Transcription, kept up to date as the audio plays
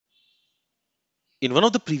In one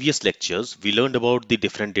of the previous lectures, we learned about the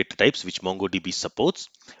different data types which MongoDB supports,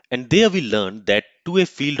 and there we learned that to a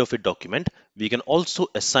field of a document, we can also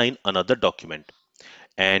assign another document,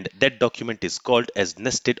 and that document is called as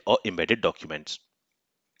nested or embedded documents.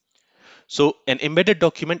 So an embedded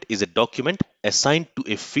document is a document assigned to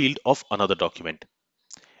a field of another document.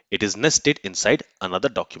 It is nested inside another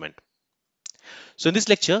document. So in this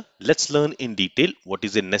lecture, let's learn in detail what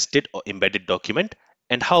is a nested or embedded document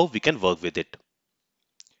and how we can work with it.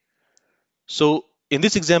 So in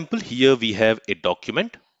this example, here we have a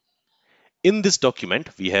document. In this document,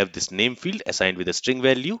 we have this name field assigned with a string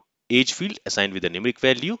value, age field assigned with a numeric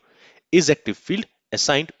value, isActive field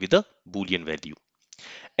assigned with a Boolean value.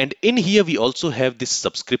 And in here, we also have this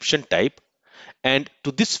subscription type. And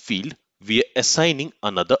to this field, we are assigning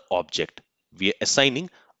another object. We are assigning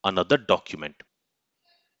another document.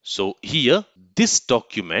 So here, this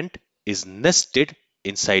document is nested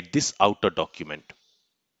inside this outer document.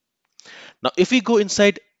 Now, if we go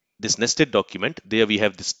inside this nested document, there we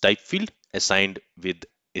have this type field assigned with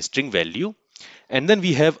a string value. And then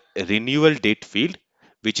we have a renewal date field,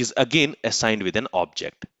 which is again assigned with an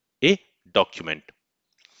object, a document.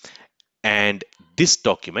 And this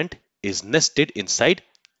document is nested inside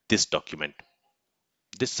this document,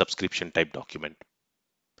 this subscription type document.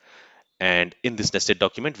 And in this nested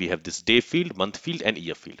document, we have this day field, month field, and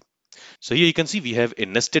year field. So here you can see we have a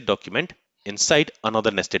nested document inside another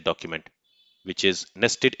nested document, which is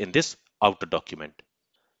nested in this outer document.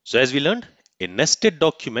 So as we learned, a nested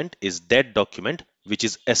document is that document which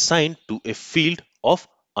is assigned to a field of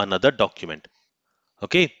another document.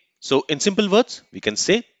 Okay, so in simple words, we can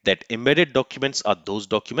say that embedded documents are those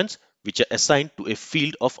documents which are assigned to a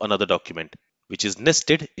field of another document, which is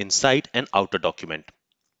nested inside an outer document.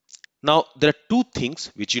 Now, there are two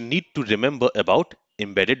things which you need to remember about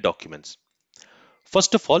embedded documents.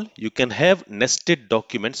 First of all, you can have nested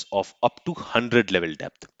documents of up to 100 level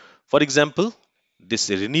depth. For example, this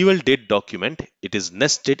renewal date document, it is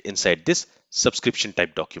nested inside this subscription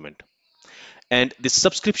type document. And this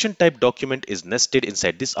subscription type document is nested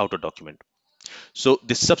inside this outer document. So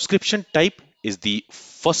this subscription type is the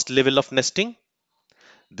first level of nesting.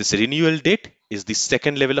 This renewal date is the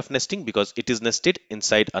second level of nesting because it is nested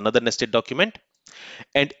inside another nested document.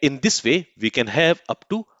 And in this way, we can have up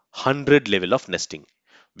to 100 level of nesting.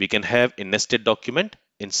 We can have a nested document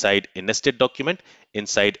inside a nested document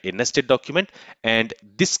inside a nested document, and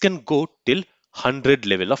this can go till 100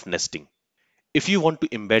 level of nesting. If you want to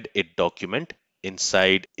embed a document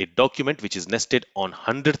inside a document which is nested on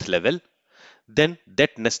 100th level, then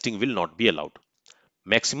that nesting will not be allowed.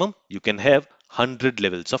 Maximum, you can have 100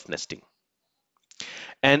 levels of nesting.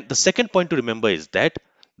 And the second point to remember is that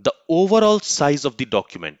the overall size of the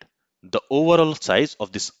document, the overall size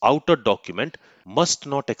of this outer document must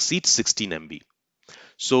not exceed 16 MB.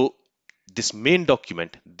 So this main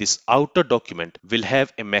document, this outer document will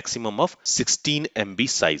have a maximum of 16 MB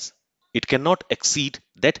size. It cannot exceed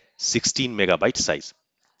that 16 megabyte size.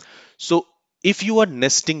 So if you are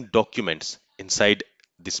nesting documents inside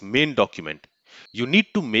this main document, you need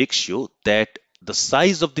to make sure that the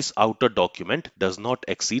size of this outer document does not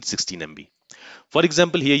exceed 16 MB. For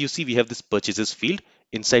example, here you see we have this purchases field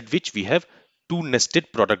inside which we have two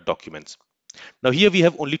nested product documents. Now here we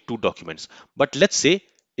have only two documents, but let's say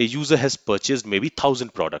a user has purchased maybe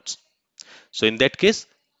 1000 products. So in that case,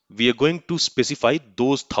 we are going to specify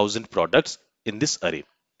those 1000 products in this array.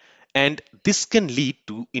 And this can lead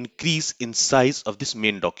to increase in size of this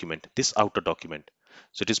main document, this outer document.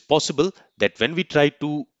 So it is possible that when we try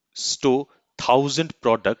to store 1000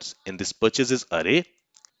 products in this purchases array,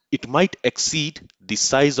 it might exceed the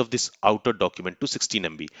size of this outer document to 16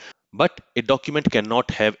 MB. But a document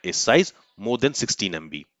cannot have a size more than 16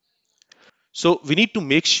 MB. So we need to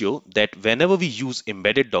make sure that whenever we use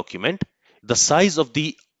embedded document, the size of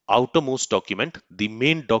the outermost document, the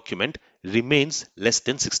main document, remains less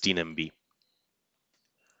than 16 MB.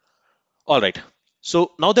 Alright,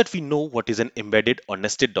 so now that we know what is an embedded or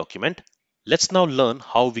nested document, let's now learn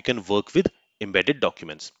how we can work with embedded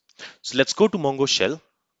documents. So let's go to Mongo Shell,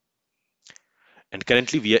 and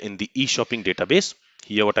currently we are in the e-shopping database.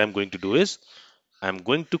 Here what I'm going to do is I'm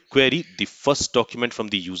going to query the first document from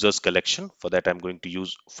the users collection. For that I'm going to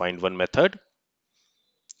use find one method,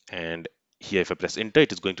 and here if I press enter,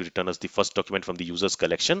 it is going to return us the first document from the users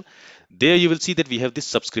collection. There you will see that we have this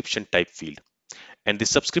subscription type field, and the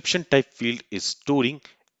subscription type field is storing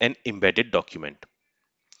an embedded document.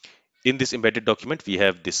 In this embedded document, we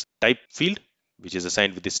have this type field, which is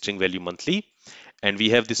assigned with the string value monthly, and we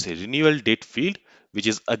have this renewal date field, which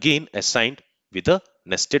is again assigned with a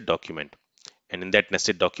nested document. And in that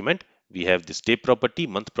nested document, we have this day property,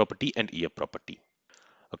 month property, and year property.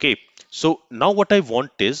 Okay, so now what I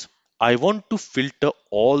want is I want to filter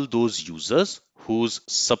all those users whose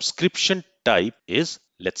subscription type is,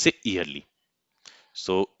 let's say, yearly.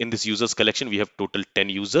 So in this users collection, we have total 10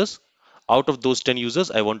 users. Out of those 10 users,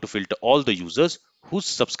 I want to filter all the users whose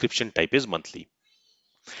subscription type is monthly.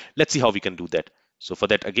 Let's see how we can do that. So for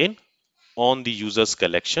that, again, on the users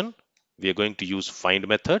collection, we are going to use find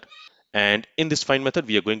method. And in this find method,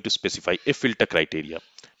 we are going to specify a filter criteria.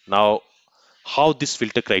 Now, how this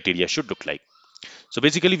filter criteria should look like. So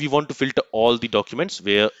basically, we want to filter all the documents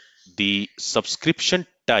where the subscription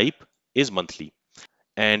type is monthly.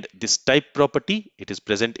 And this type property, it is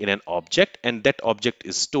present in an object, and that object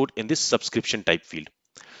is stored in this subscription type field.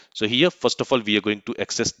 So here, first of all, we are going to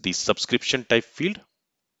access the subscription type field.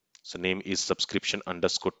 So name is subscription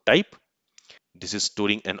underscore type. This is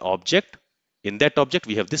storing an object. In that object,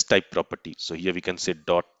 we have this type property. So here we can say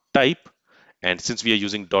dot type. And since we are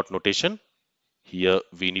using dot notation, here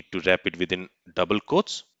we need to wrap it within double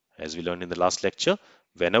quotes. As we learned in the last lecture,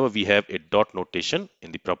 whenever we have a dot notation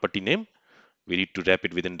in the property name, we need to wrap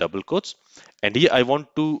it within double quotes. And here I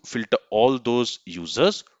want to filter all those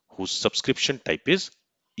users whose subscription type is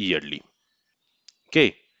yearly.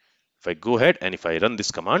 Okay, if I go ahead and if I run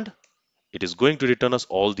this command, it is going to return us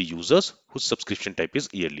all the users whose subscription type is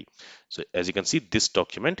yearly. So as you can see, this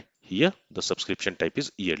document here, the subscription type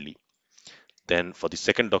is yearly. Then for the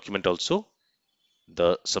second document also,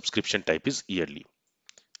 the subscription type is yearly.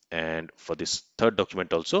 And for this third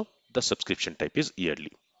document also, the subscription type is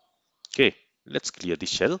yearly. Okay, let's clear the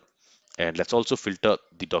shell and let's also filter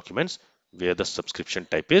the documents where the subscription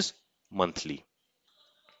type is monthly.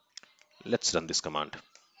 Let's run this command.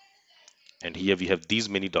 And here we have these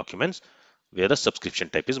many documents where the subscription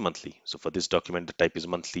type is monthly. So for this document, the type is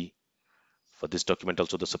monthly. For this document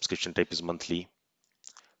also, the subscription type is monthly.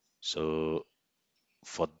 So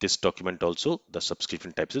for this document also, the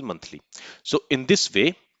subscription type is monthly. So in this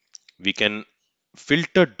way, we can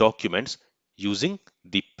filter documents using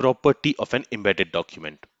the property of an embedded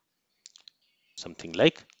document, something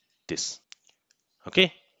like this.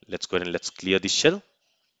 Okay, let's go ahead and let's clear this shell.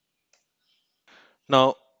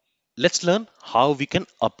 Now, let's learn how we can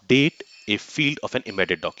update a field of an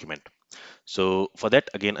embedded document. So for that,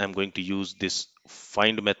 again, I'm going to use this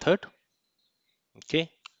find method. Okay,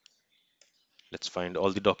 let's find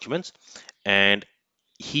all the documents. And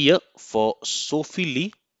here for Sophie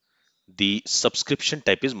Lee, the subscription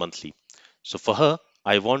type is monthly. So for her,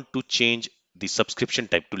 I want to change the subscription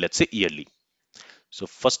type to, let's say, yearly. So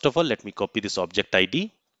first of all, let me copy this object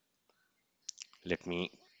ID. Let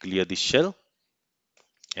me clear the shell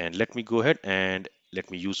and let me go ahead and let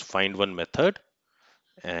me use find one method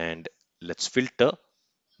and let's filter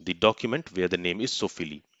the document where the name is Sophie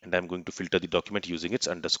Lee. And I'm going to filter the document using its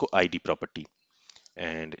underscore ID property.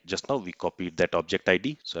 And just now we copied that object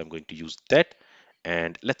ID. So I'm going to use that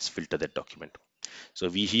and let's filter that document. So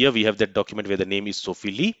we have that document where the name is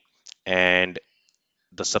Sophie Lee and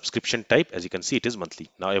the subscription type, as you can see, it is monthly.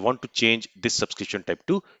 Now I want to change this subscription type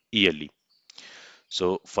to yearly.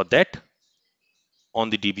 So for that, on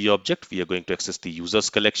the DB object, we are going to access the users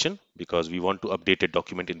collection because we want to update a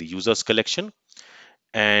document in the users collection.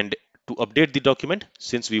 And to update the document,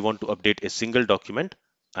 since we want to update a single document,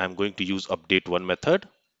 I'm going to use update one method.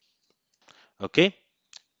 Okay,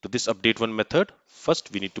 to this update one method,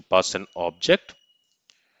 first we need to pass an object.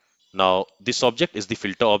 Now this object is the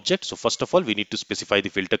filter object. So first of all, we need to specify the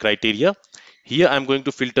filter criteria. Here I'm going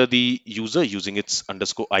to filter the user using its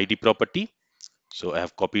underscore ID property. So I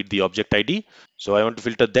have copied the object ID. So I want to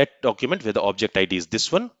filter that document where the object ID is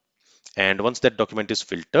this one. And once that document is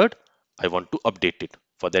filtered, I want to update it.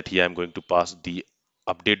 For that, here I'm going to pass the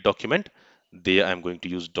update document. There I'm going to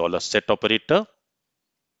use $set operator.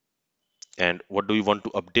 And what do we want to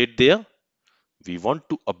update there? We want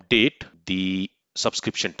to update the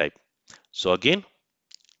subscription type. So again,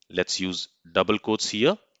 let's use double quotes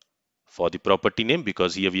here for the property name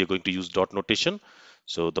because here we are going to use dot notation.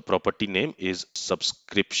 So the property name is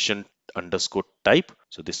subscription underscore type.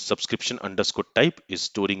 So this subscription underscore type is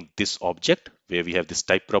storing this object where we have this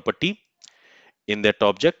type property. In that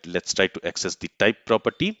object, let's try to access the type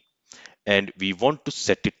property and we want to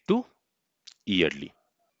set it to yearly.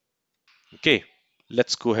 Okay,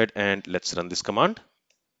 let's go ahead and let's run this command.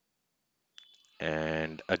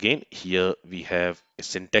 And again, here we have a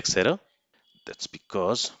syntax error. That's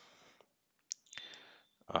because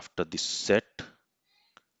after this set,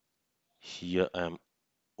 here I'm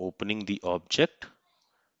opening the object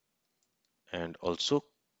and also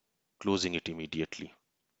closing it immediately.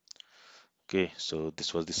 Okay, so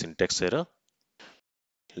this was the syntax error.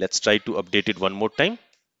 Let's try to update it one more time.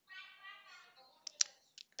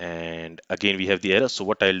 And again we have the error. So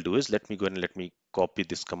what I'll do is, let me go ahead and let me copy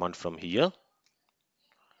this command from here.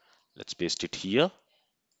 Let's paste it here.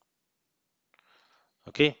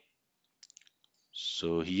 Okay,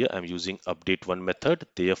 so here I'm using update one method.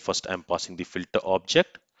 There first I'm passing the filter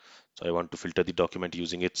object. So I want to filter the document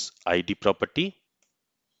using its ID property.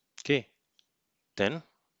 Okay, then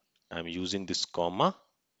I'm using this comma,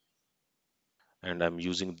 and I'm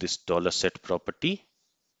using this $set property.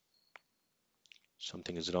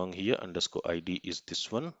 Something is wrong here. Underscore ID is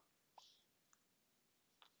this one.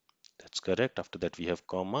 That's correct. After that we have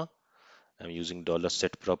comma. I'm using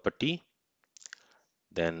 $set property.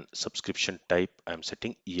 Then subscription type I'm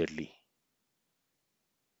setting yearly.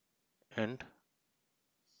 And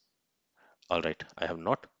all right, I have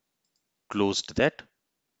not closed that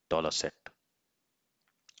 $set.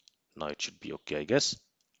 Now it should be okay, I guess.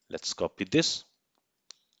 Let's copy this.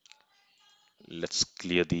 Let's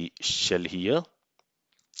clear the shell here.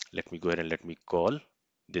 Let me go ahead and let me call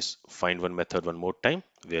this find one method one more time,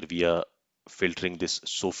 where we are filtering this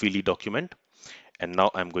Sophili document. And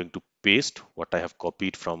now I'm going to paste what I have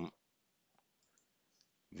copied from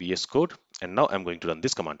VS Code. And now I'm going to run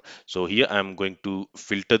this command. So here I'm going to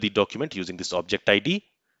filter the document using this object ID.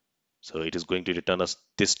 So it is going to return us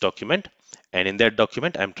this document. And in that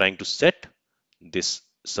document, I'm trying to set this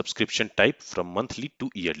subscription type from monthly to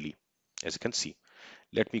yearly, as you can see.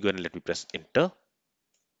 Let me go ahead and let me press enter.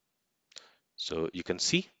 So you can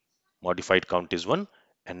see modified count is 1.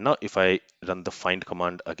 And now if I run the find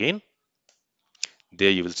command again,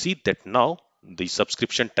 there you will see that now the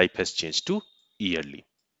subscription type has changed to yearly.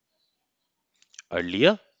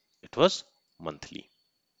 Earlier it was monthly.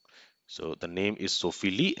 So the name is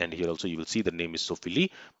Sophie Lee, and here also you will see the name is Sophie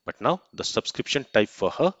Lee, but now the subscription type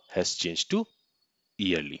for her has changed to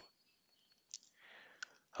yearly.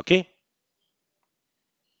 Okay,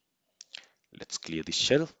 let's clear the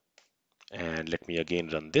shell and let me again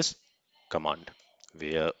run this command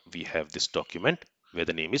where we have this document where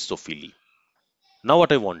the name is Sophie Lee. Now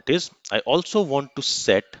what I want is, I also want to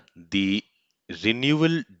set the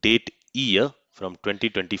renewal date year from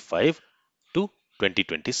 2025 to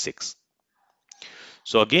 2026.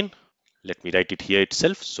 So again, let me write it here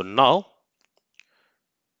itself. So now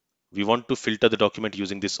we want to filter the document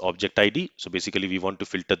using this object ID. So basically we want to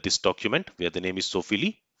filter this document where the name is Sophie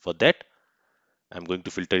Lee. For that, I'm going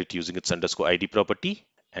to filter it using its underscore ID property.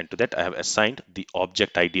 And to that I have assigned the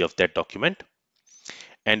object ID of that document.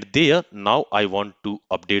 And there now I want to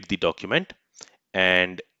update the document.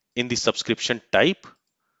 And in the subscription type,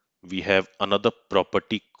 we have another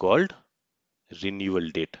property called renewal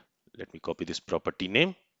date. Let me copy this property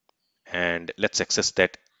name and let's access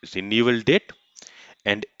that renewal date.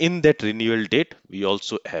 And in that renewal date, we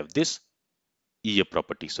also have this year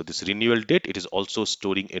property. So this renewal date, it is also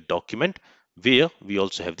storing a document where we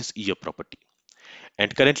also have this year property.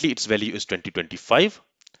 And currently its value is 2025.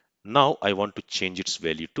 Now I want to change its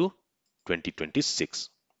value to 2026.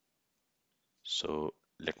 So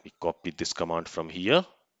let me copy this command from here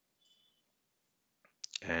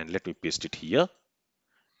and let me paste it here,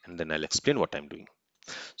 and then I'll explain what I'm doing.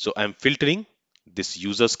 So I'm filtering this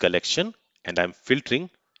users collection and I'm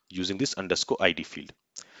filtering using this underscore ID field.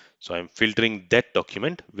 So I'm filtering that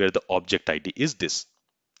document where the object ID is this.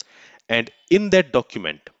 And in that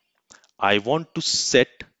document, I want to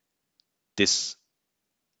set this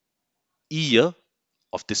year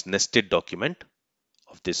of this nested document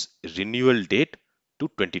of this renewal date to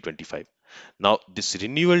 2025. Now this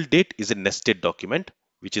renewal date is a nested document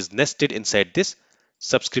which is nested inside this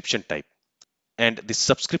subscription type. And the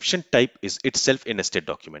subscription type is itself a nested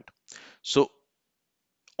document. So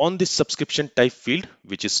on this subscription type field,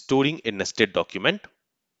 which is storing a nested document,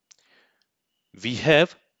 we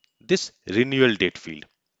have this renewal date field.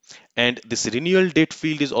 And this renewal date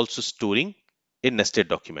field is also storing a nested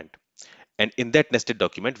document. And in that nested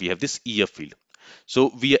document, we have this year field.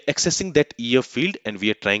 So we are accessing that year field and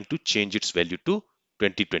we are trying to change its value to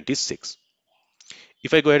 2026.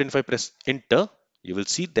 If I go ahead and if I press enter, you will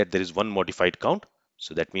see that there is one modified count.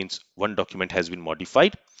 So that means one document has been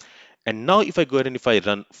modified. And now if I go ahead and if I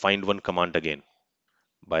run find one command again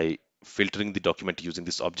by filtering the document using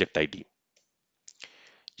this object ID,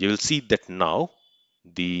 you will see that now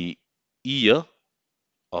the year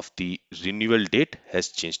of the renewal date has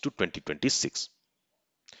changed to 2026.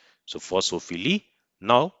 So for Sophie Lee,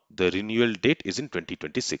 now the renewal date is in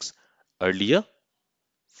 2026. Earlier,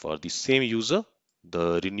 for the same user,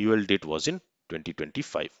 the renewal date was in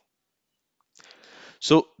 2025.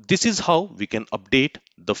 So this is how we can update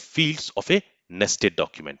the fields of a nested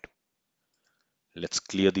document. Let's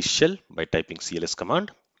clear the shell by typing cls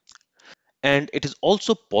command. And it is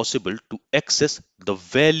also possible to access the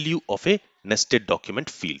value of a nested document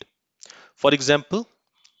field. For example,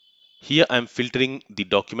 here I'm filtering the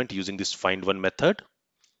document using this find one method.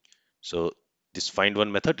 So this find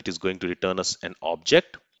one method, it is going to return us an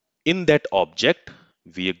object. In that object,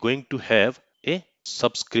 we are going to have a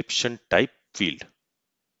subscription type field.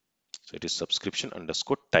 So it is subscription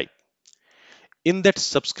underscore type. In that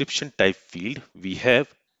subscription type field, we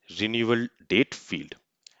have renewal date field.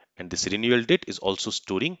 And this renewal date is also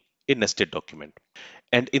storing a nested document.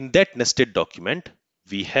 And in that nested document,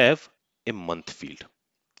 we have a month field.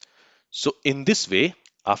 So in this way,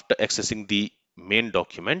 after accessing the main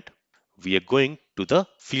document, we are going to the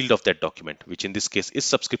field of that document, which in this case is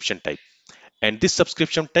subscription type. And this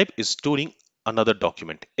subscription type is storing another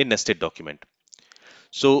document, a nested document.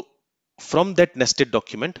 So from that nested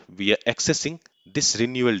document, we are accessing this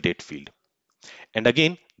renewal date field. And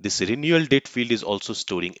again, this renewal date field is also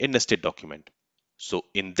storing a nested document. So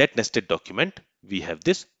in that nested document, we have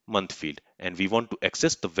this month field, and we want to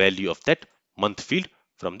access the value of that month field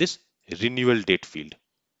from this renewal date field.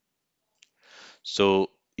 So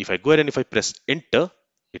if I go ahead and if I press enter,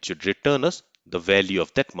 it should return us the value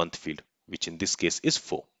of that month field, which in this case is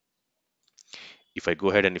 4. If I go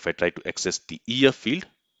ahead and if I try to access the year field,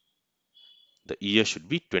 the year should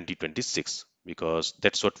be 2026 because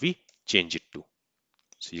that's what we change it to.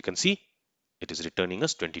 So you can see it is returning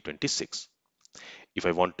us 2026. If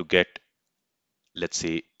I want to get, let's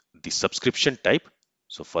say, the subscription type,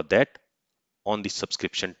 so for that, on the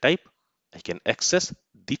subscription type, I can access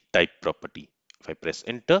the type property. If I press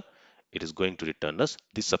enter, it is going to return us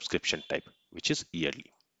the subscription type, which is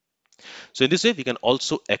yearly. So in this way, we can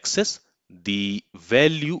also access the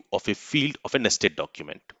value of a field of a nested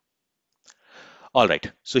document. All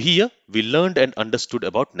right, so here we learned and understood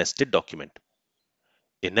about nested document.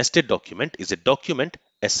 A nested document is a document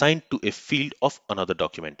assigned to a field of another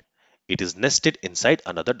document. It is nested inside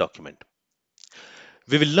another document.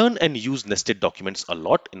 We will learn and use nested documents a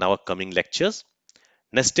lot in our coming lectures.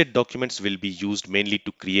 Nested documents will be used mainly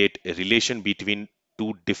to create a relation between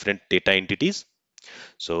two different data entities.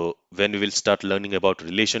 So when we will start learning about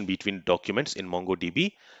relation between documents in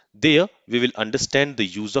MongoDB, there we will understand the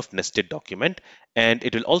use of nested document, and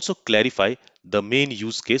it will also clarify the main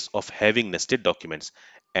use case of having nested documents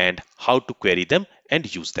and how to query them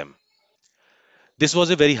and use them. This was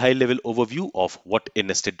a very high level overview of what a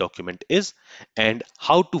nested document is and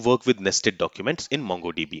how to work with nested documents in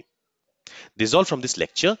MongoDB. This is all from this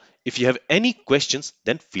lecture. If you have any questions,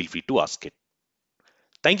 then feel free to ask it.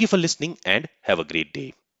 Thank you for listening and have a great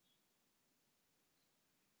day.